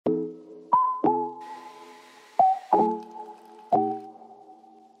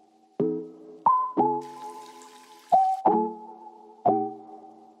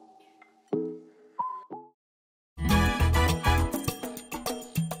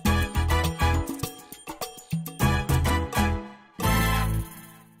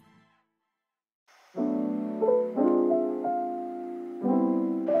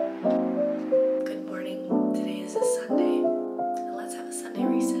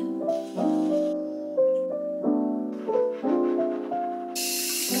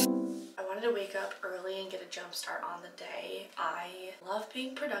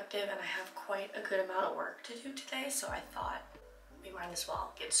and I have quite a good amount of work to do today, so I thought we might as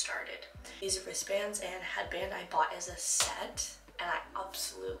well get started. These wristbands and headband I bought as a set, and I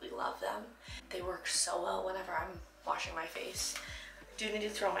absolutely love them. They work so well whenever I'm washing my face. I do need to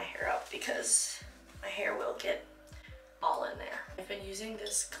throw my hair up because my hair will get all in there. I've been using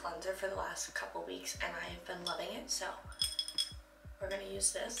this cleanser for the last couple weeks and I've been loving it, so we're gonna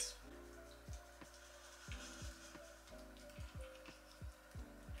use this.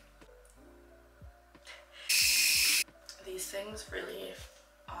 These things really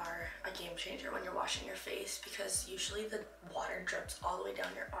are a game changer when you're washing your face, because usually the water drips all the way down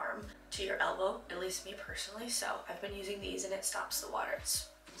your arm to your elbow, at least me personally. So I've been using these and it stops the water. It's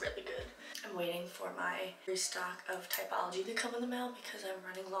really good. I'm waiting for my restock of Typology to come in the mail because I'm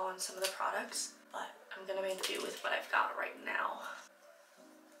running low on some of the products, but I'm gonna make do with what I've got right now.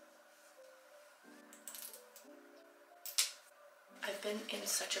 I've been in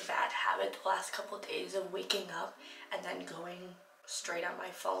such a bad habit the last couple of days of waking up and then going straight on my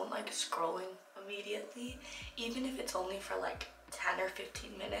phone, like scrolling immediately, even if it's only for like 10 or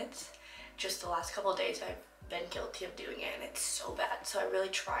 15 minutes. Just the last couple of days I've been guilty of doing it and it's so bad. So I really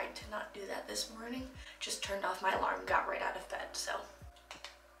tried to not do that this morning. Just turned off my alarm, got right out of bed. So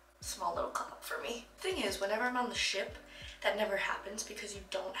small little clap for me. Thing is, whenever I'm on the ship, that never happens because you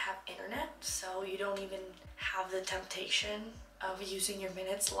don't have internet. So you don't even have the temptation of using your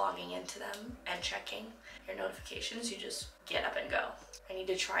minutes, logging into them and checking your notifications. You just get up and go. I need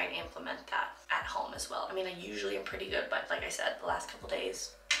to try and implement that at home as well. I mean, I usually am pretty good, but like I said, the last couple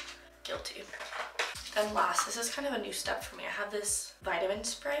days, guilty. Then last, this is kind of a new step for me. I have this vitamin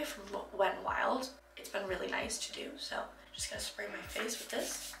spray from Wet n Wild. It's been really nice to do, so I'm just gonna spray my face with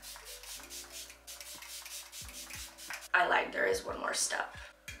this. I lied, there is one more step.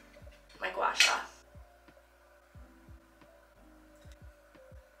 My gua sha.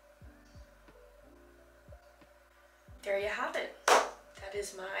 There you have it. That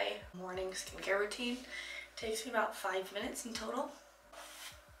is my morning skincare routine. It takes me about 5 minutes in total.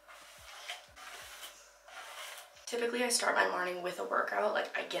 Typically I start my morning with a workout, like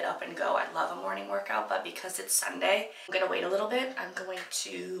I get up and go. I love a morning workout, but because it's Sunday, I'm gonna wait a little bit. I'm going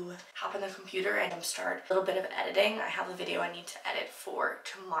to hop on the computer and start a little bit of editing. I have a video I need to edit for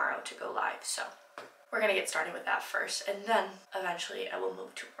tomorrow to go live, so we're gonna get started with that first, and then eventually I will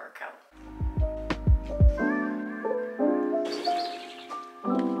move to workout.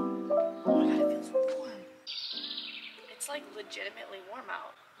 Like legitimately warm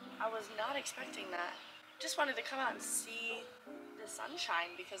out. I was not expecting that. Just wanted to come out and see the sunshine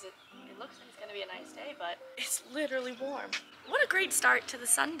because it looks like it's gonna be a nice day, but it's literally warm. What a great start to the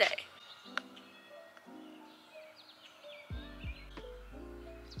Sunday.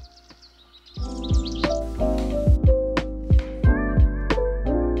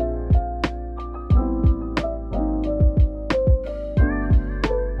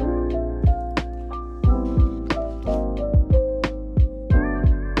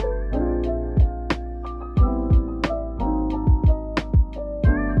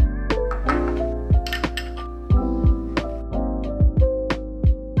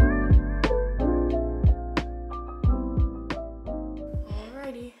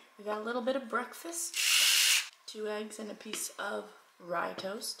 Breakfast, 2 eggs and a piece of rye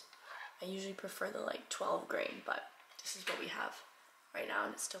toast. I usually prefer the like 12 grain, but this is what we have right now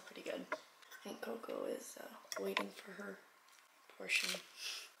and it's still pretty good. I think Coco is waiting for her portion.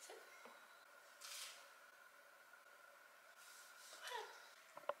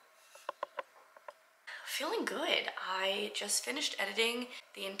 Feeling good. I just finished editing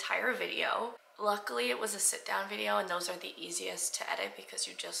the entire video. Luckily it was a sit down video and those are the easiest to edit because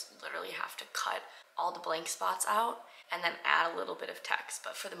you just literally have to cut all the blank spots out and then add a little bit of text,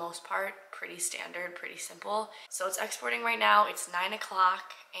 but for the most part pretty standard, pretty simple. So it's exporting right now. It's 9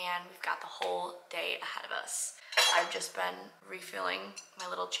 o'clock and we've got the whole day ahead of us. I've just been refilling my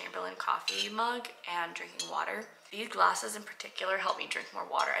little Chamberlain coffee mug and drinking water. These glasses in particular help me drink more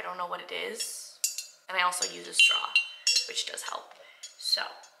water. I don't know what it is, and I also use a straw, which does help. So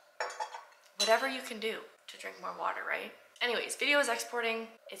whatever you can do to drink more water, right? Anyways, video is exporting.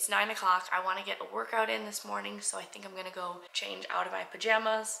 It's 9 o'clock. I want to get a workout in this morning, so I think I'm gonna go change out of my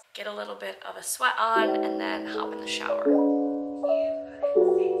pajamas, get a little bit of a sweat on, and then hop in the shower.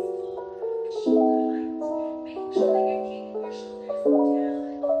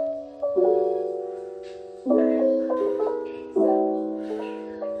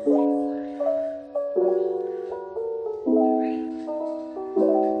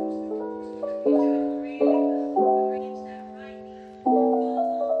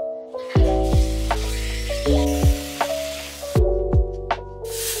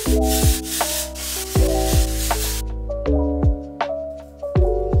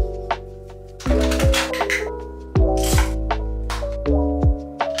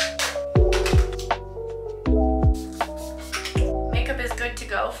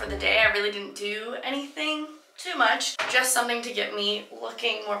 much just something to get me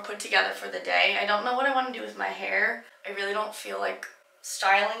looking more put together for the day. I don't know what I want to do with my hair. I really don't feel like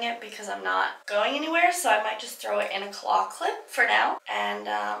styling it because I'm not going anywhere, so I might just throw it in a claw clip for now and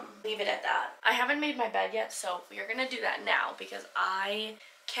leave it at that. I haven't made my bed yet, so we are gonna do that now because I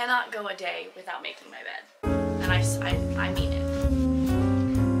cannot go a day without making my bed, and I mean it.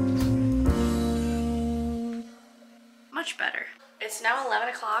 Much better. It's now 11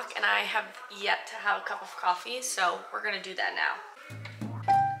 o'clock and I have yet to have a cup of coffee, so we're gonna do that now.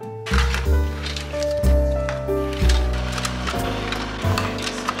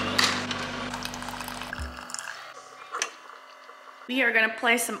 We are gonna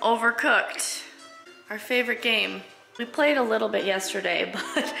play some Overcooked, our favorite game. We played a little bit yesterday,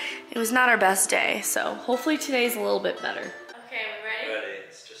 but it was not our best day, so hopefully today's a little bit better. Okay, we ready? Ready,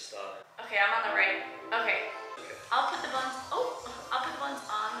 it's just started. Okay, I'm on the right. Okay. I'll put the buns, I'll put the buns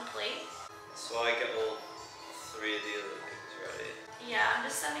on the plate. So I get all 3 of the other things ready. Yeah, I'm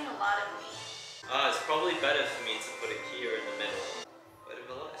just sending a lot of meat. It's probably better for me to put it here in the middle. Where did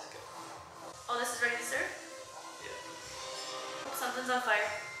the lights go? Oh, this is ready to serve? Yeah. Something's on fire.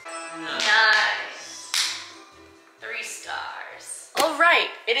 Nice. Nice. 3 stars. All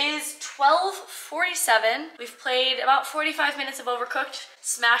right, it is 12:47. We've played about 45 minutes of Overcooked,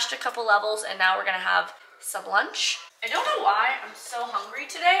 smashed a couple levels, and now we're gonna have some lunch. I don't know why I'm so hungry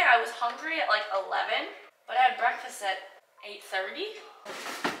today. I was hungry at like 11, but I had breakfast at 8:30.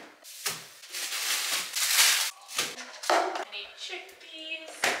 I need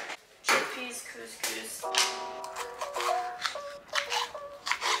chickpeas, couscous.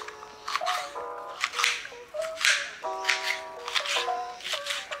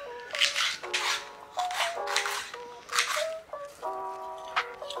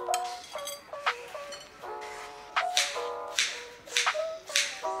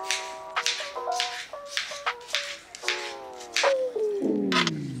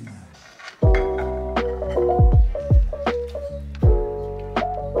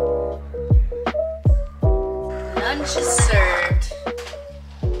 Lunch is served.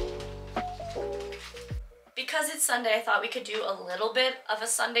 Because it's Sunday, I thought we could do a little bit of a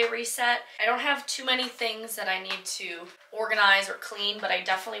Sunday reset. I don't have too many things that I need to organize or clean, but I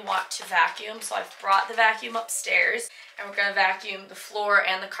definitely want to vacuum. So I've brought the vacuum upstairs and we're gonna vacuum the floor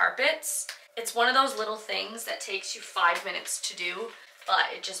and the carpets. It's one of those little things that takes you 5 minutes to do,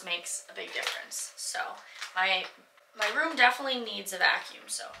 but it just makes a big difference. So my room definitely needs a vacuum,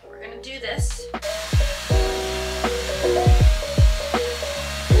 so we're gonna do this.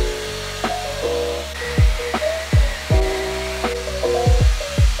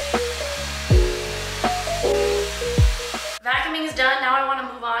 Vacuuming is done. Now I want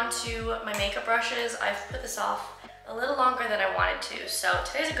to move on to my makeup brushes. I've put this off a little longer than I wanted to, so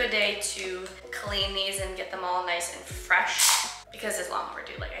today's a good day to clean these and get them all nice and fresh because it's long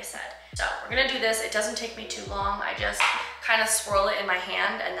overdue, like I said. So we're gonna do this. It doesn't take me too long. I just kind of swirl it in my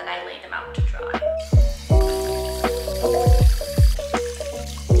hand and then I lay them out to dry.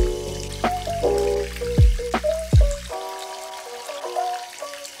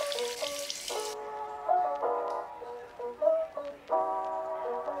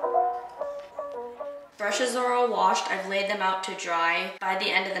 Brushes are all washed. I've laid them out to dry. By the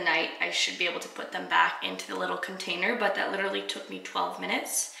end of the night, I should be able to put them back into the little container, but that literally took me 12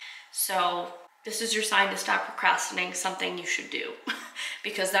 minutes. So this is your sign to stop procrastinating something you should do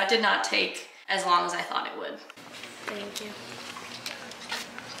because that did not take as long as I thought it would. Thank you.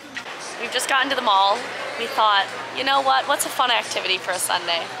 We've just gotten to the mall. We thought, you know what? What's a fun activity for a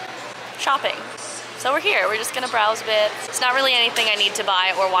Sunday? Shopping. So we're here, we're just gonna browse a bit. It's not really anything I need to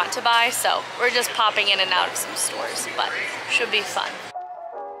buy or want to buy, so we're just popping in and out of some stores, but should be fun.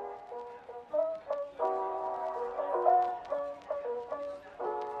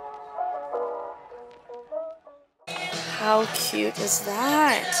 How cute is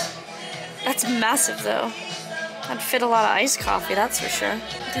that? That's massive though. That'd fit a lot of iced coffee, that's for sure.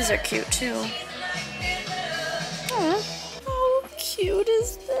 These are cute too. Aww. How cute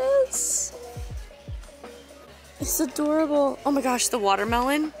is this? It's adorable. Oh my gosh, the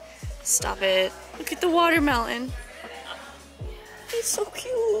watermelon. Stop it. Look at the watermelon. It's so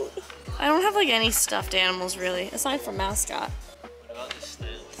cute. I don't have like any stuffed animals really, aside from mascot. What about this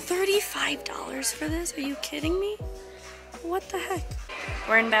snail? $35 for this? Are you kidding me? What the heck?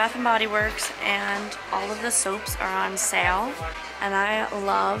 We're in Bath & Body Works and all of the soaps are on sale. And I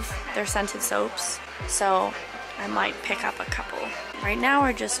love their scented soaps. So I might pick up a couple. Right now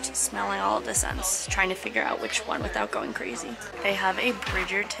we're just smelling all of the scents, trying to figure out which one without going crazy. They have a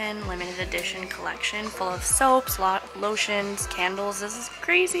Bridgerton limited edition collection full of soaps, lotions, candles. This is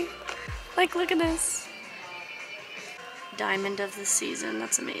crazy. Like, look at this. diamond of the season.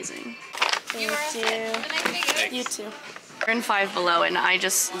 That's amazing. Thank you. You too. We're in Five Below, and I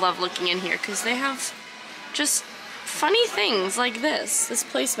just love looking in here because they have just funny things like this. This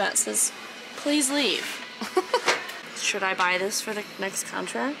placemat says, "Please leave." Should I buy this for the next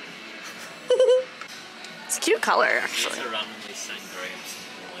contract? It's a cute color, actually.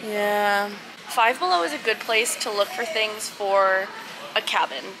 Yeah. Five Below is a good place to look for things for a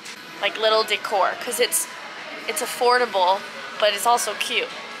cabin, like little decor, because it's affordable, but it's also cute.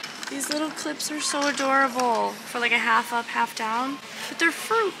 These little clips are so adorable for like a half up, half down, but they're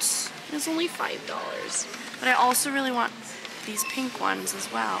fruits. It's only $5. But I also really want these pink ones as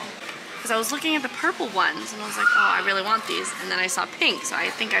well, because I was looking at the purple ones and I was like, oh, I really want these, and then I saw pink, so I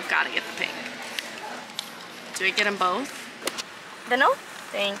think I've got to get the pink. Do we get them both? Venmo?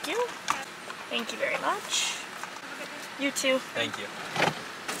 Thank you. Thank you very much. You too. Thank you.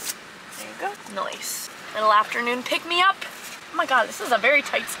 There you go. Nice. Little afternoon pick me up. Oh my god, this is a very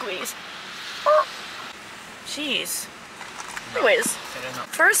tight squeeze. Oh. Jeez. Anyways,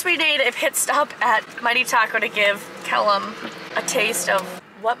 first we made a pit stop at Mighty Taco to give Kellum a taste of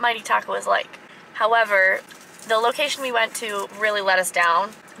what Mighty Taco is like. However, the location we went to really let us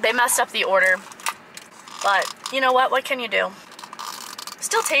down. They messed up the order. But you know what? What can you do?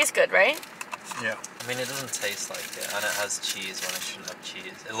 Still tastes good, right? Yeah. I mean, it doesn't taste like it, and it has cheese when it shouldn't have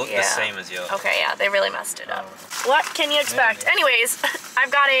cheese. It looked the same as yours. Okay, yeah, they really messed it up. Oh. What can you expect? Maybe. Anyways,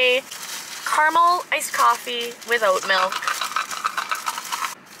 I've got a caramel iced coffee with oat milk.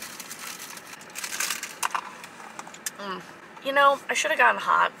 You know, I should have gotten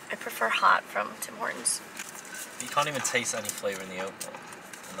hot. I prefer hot from Tim Hortons. You can't even taste any flavor in the oat milk,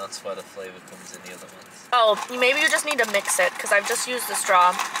 and that's why the flavor comes in the other ones. Oh, maybe you just need to mix it, because I've just used the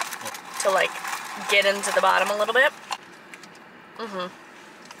straw to like get into the bottom a little bit.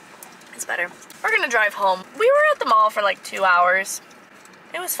 It's better. We're gonna drive home. We were at the mall for like 2 hours.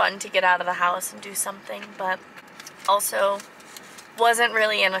 It was fun to get out of the house and do something, but also wasn't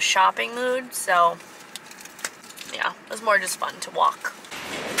really in a shopping mood, so yeah, it was more just fun to walk.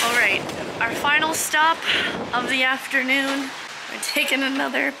 All right, our final stop of the afternoon. We're taking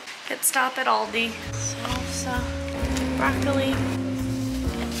another pit stop at Aldi. Salsa, broccoli.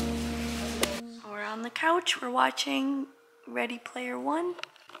 We're on the couch, we're watching Ready Player One,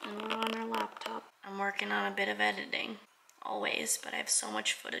 and we're on our laptop. I'm working on a bit of editing, always, but I have so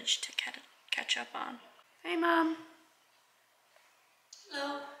much footage to catch up on. Hey, Mom.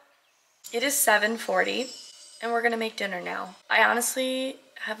 Hello. It is 7:40, and we're gonna make dinner now. I honestly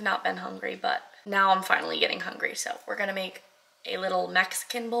have not been hungry, but now I'm finally getting hungry, so we're gonna make a little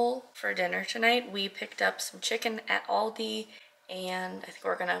Mexican bowl for dinner tonight. We picked up some chicken at Aldi, and I think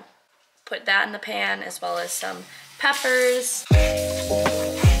we're gonna put that in the pan, as well as some peppers.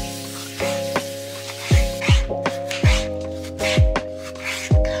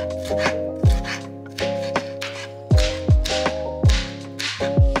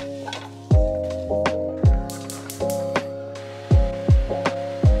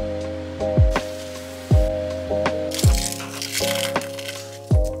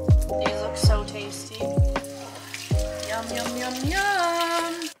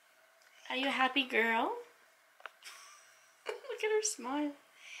 Happy girl. Look at her smile.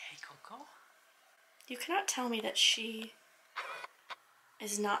 Hey, Coco. You cannot tell me that she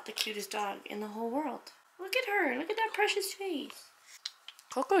is not the cutest dog in the whole world. Look at her. Look at that precious face.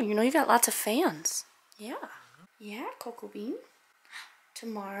 Coco, you know you got lots of fans. Yeah. Yeah, Coco Bean.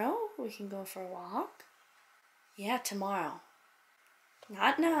 Tomorrow we can go for a walk. Yeah, tomorrow.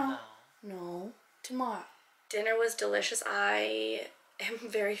 Not now. No, tomorrow. Dinner was delicious. I am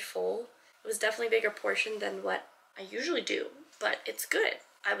very full. It was definitely a bigger portion than what I usually do, but it's good.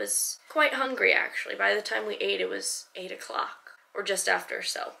 I was quite hungry, actually. By the time we ate, it was 8 o'clock, or just after,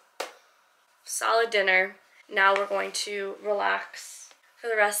 so. Solid dinner. Now we're going to relax for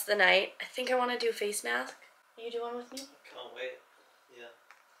the rest of the night. I think I want to do a face mask. Are you doing one with me? Can't wait. Yeah.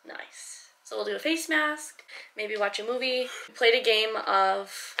 Nice. So we'll do a face mask, maybe watch a movie. We played a game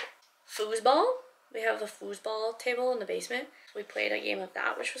of foosball. We have the foosball table in the basement. We played a game of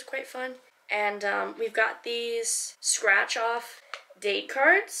that, which was quite fun. And we've got these scratch-off date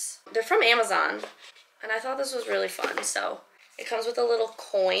cards. They're from Amazon, and I thought this was really fun. So it comes with a little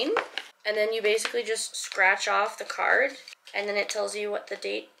coin, and then you basically just scratch off the card, and then it tells you what the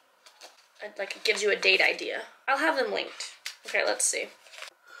date, like it gives you a date idea. I'll have them linked. Okay, let's see.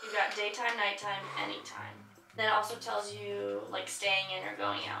 You've got daytime, nighttime, anytime. Then it also tells you like staying in or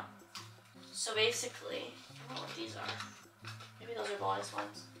going out. So basically, I don't know what these are. Maybe those are bonus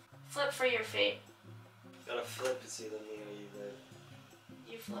ones. Flip for your fate. You gotta flip to see the me or you live.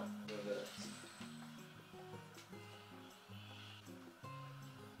 You flip.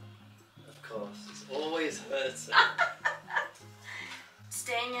 course. It's always hurts.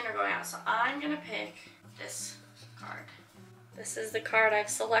 Staying in or going out. So I'm gonna pick this card. This is the card I've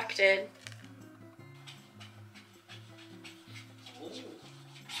selected.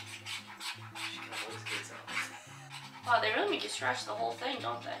 Wow, they really make you stretch the whole thing,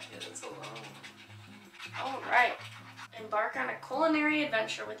 don't they? Yeah, that's a long. Alright. Embark on a culinary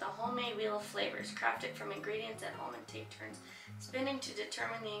adventure with a homemade wheel of flavors. Craft it from ingredients at home and take turns spinning to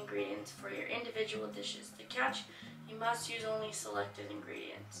determine the ingredients for your individual dishes. The catch, you must use only selected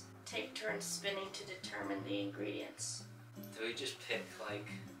ingredients. Take turns spinning to determine the ingredients. Do we just pick like...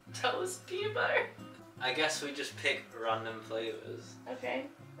 Toast peanut butter? I guess we just pick random flavors. Okay.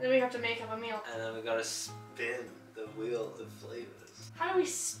 Then we have to make up a meal. And then we gotta spin the wheel of flavors. How do we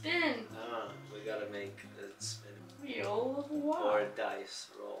spin? We gotta make a spin. Wheel of what? Or a dice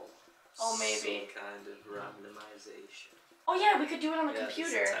roll. Oh, maybe. Some kind of randomization. Oh yeah, we could do it on the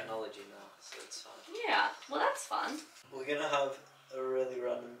computer. It's technology now, so it's fun. Yeah, well that's fun. We're gonna have a really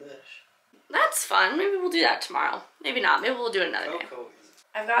random dish. That's fun. Maybe we'll do that tomorrow. Maybe not. Maybe we'll do it another day. Cool.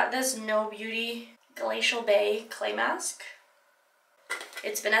 I've got this No Beauty Glacial Bay clay mask.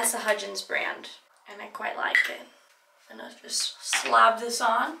 It's Vanessa Hudgens brand, and I quite like it. I'm gonna just slab this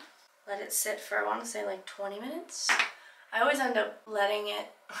on, let it sit for, I want to say like 20 minutes. I always end up letting it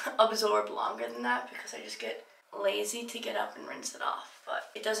absorb longer than that because I just get lazy to get up and rinse it off, but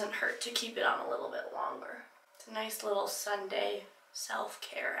it doesn't hurt to keep it on a little bit longer. It's a nice little Sunday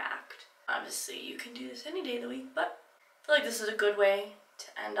self-care act. Obviously you can do this any day of the week, but I feel like this is a good way to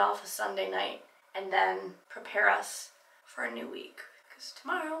end off a Sunday night and then prepare us for a new week, because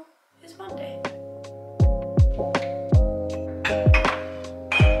tomorrow is Monday.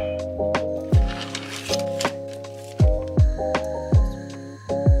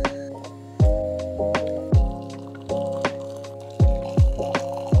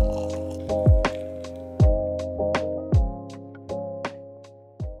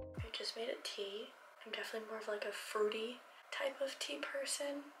 More of like a fruity type of tea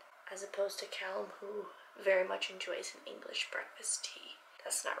person, as opposed to Callum, who very much enjoys an English breakfast tea.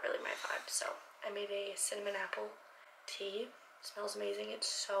 That's not really my vibe, so I made a cinnamon apple tea. It smells amazing.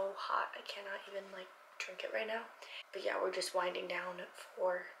 It's so hot I cannot even like drink it right now. But yeah, we're just winding down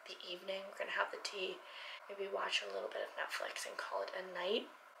for the evening. We're gonna have the tea, maybe watch a little bit of Netflix and call it a night.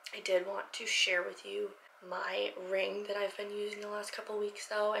 I did want to share with you my ring that I've been using the last couple weeks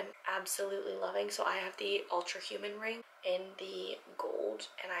though, and absolutely loving. So I have the Ultra Human ring in the gold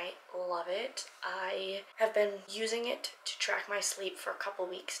and I love it. I have been using it to track my sleep for a couple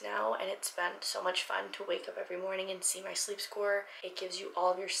weeks now, and it's been so much fun to wake up every morning and see my sleep score. It gives you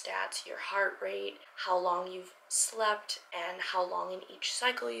all of your stats, your heart rate, how long you've slept and how long in each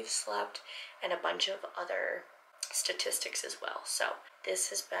cycle you've slept, and a bunch of other statistics as well. So this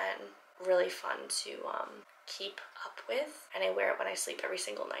has been really fun to keep up with, and I wear it when I sleep every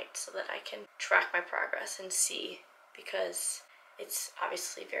single night so that I can track my progress and see, because it's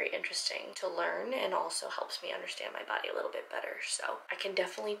obviously very interesting to learn and also helps me understand my body a little bit better. So I can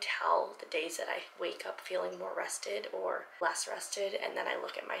definitely tell the days that I wake up feeling more rested or less rested, and then I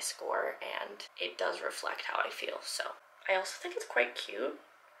look at my score and it does reflect how I feel. So I also think it's quite cute.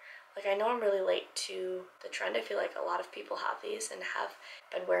 Like, I know I'm really late to the trend. I feel like a lot of people have these and have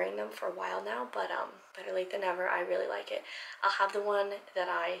been wearing them for a while now, but better late than never. I really like it. I'll have the one that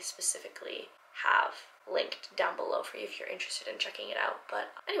I specifically have linked down below for you if you're interested in checking it out.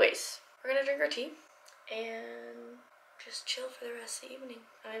 But anyways, we're gonna drink our tea and just chill for the rest of the evening.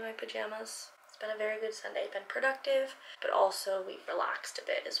 I'm in my pajamas. It's been a very good Sunday. Been productive, but also we've relaxed a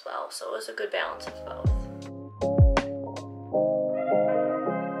bit as well. So it was a good balance of both.